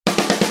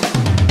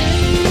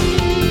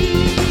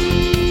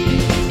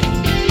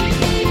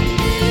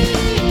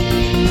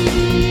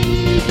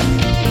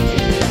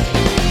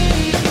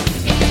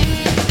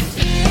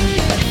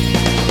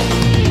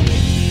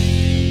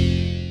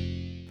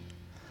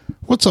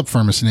What's up,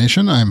 Pharmacy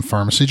Nation? I'm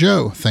Pharmacy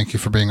Joe. Thank you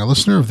for being a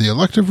listener of the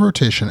Elective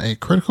Rotation, a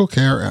critical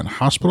care and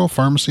hospital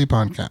pharmacy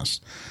podcast.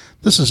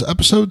 This is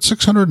episode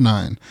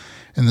 609.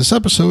 In this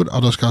episode,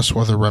 I'll discuss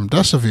whether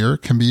remdesivir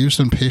can be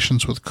used in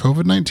patients with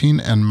COVID-19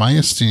 and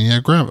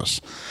Myasthenia Gravis.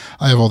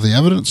 I have all the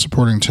evidence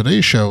supporting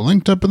today's show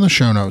linked up in the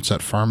show notes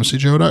at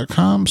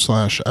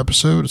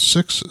pharmacyjoe.com/episode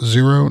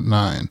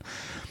 609.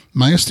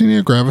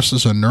 Myasthenia gravis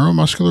is a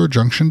neuromuscular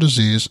junction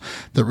disease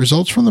that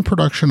results from the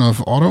production of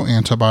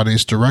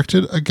autoantibodies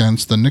directed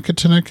against the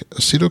nicotinic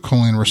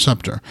acetylcholine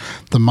receptor.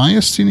 The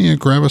Myasthenia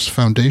Gravis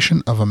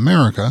Foundation of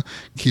America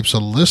keeps a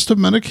list of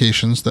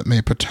medications that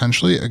may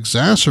potentially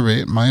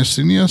exacerbate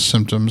myasthenia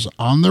symptoms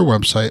on their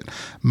website,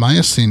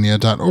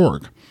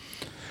 myasthenia.org.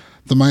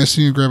 The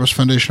Myasthenia Gravis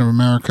Foundation of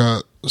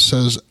America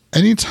says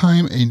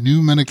anytime a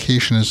new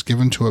medication is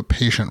given to a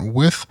patient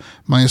with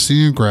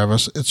myasthenia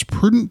gravis, it's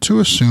prudent to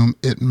assume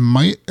it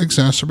might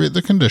exacerbate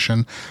the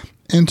condition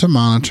and to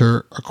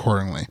monitor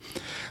accordingly.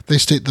 They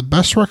state the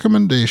best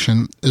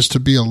recommendation is to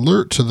be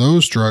alert to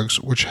those drugs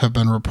which have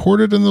been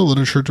reported in the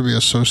literature to be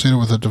associated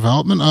with the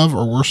development of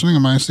or worsening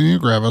of myasthenia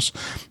gravis,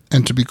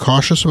 and to be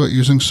cautious about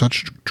using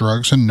such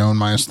drugs in known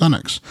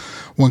myasthenics.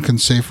 One can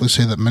safely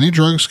say that many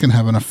drugs can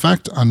have an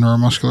effect on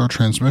neuromuscular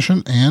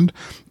transmission and,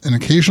 in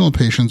occasional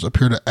patients,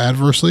 appear to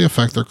adversely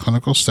affect their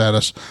clinical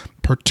status,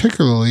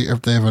 particularly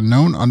if they have a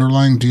known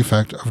underlying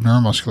defect of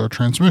neuromuscular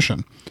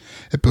transmission.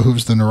 It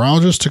behooves the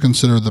neurologist to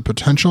consider the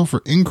potential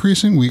for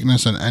increasing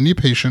weakness in any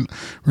patient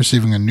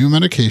receiving a new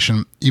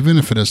medication, even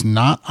if it is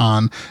not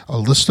on a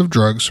list of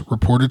drugs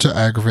reported to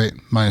aggravate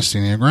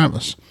myasthenia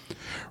gravis.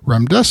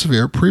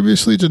 Remdesivir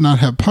previously did not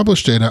have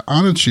published data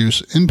on its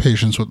use in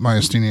patients with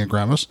myasthenia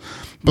gravis,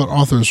 but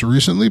authors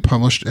recently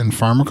published in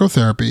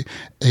Pharmacotherapy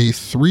a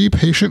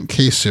 3-patient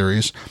case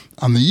series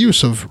on the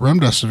use of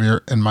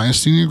remdesivir in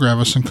myasthenia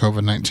gravis and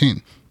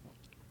COVID-19.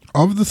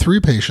 Of the 3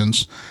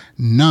 patients,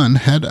 none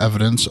had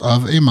evidence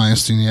of a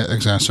myasthenia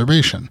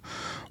exacerbation.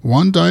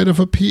 1 died of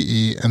a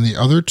PE and the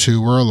other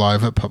 2 were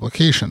alive at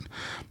publication.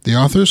 The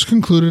authors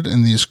concluded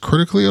in these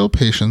critically ill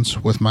patients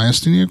with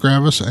myasthenia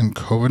gravis and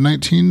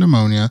COVID-19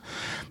 pneumonia,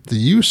 the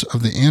use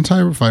of the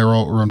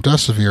antiviral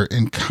remdesivir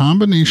in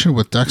combination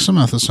with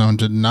dexamethasone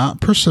did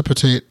not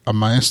precipitate a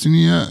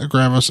myasthenia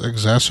gravis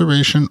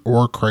exacerbation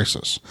or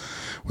crisis.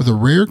 With a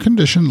rare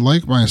condition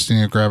like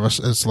myasthenia gravis,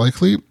 it's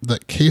likely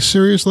that case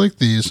series like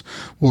these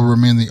will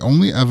remain the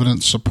only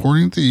evidence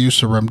supporting the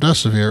use of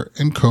remdesivir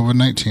in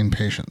COVID-19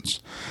 patients.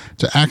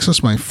 To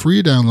access my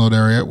free download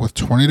area with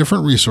 20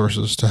 different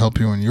resources to help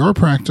you in your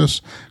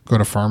practice, go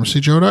to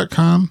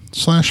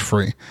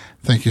pharmacyjoe.com/free.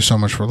 Thank you so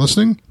much for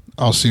listening.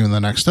 I'll see you in the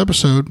next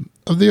episode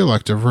of the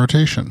Elective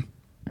Rotation.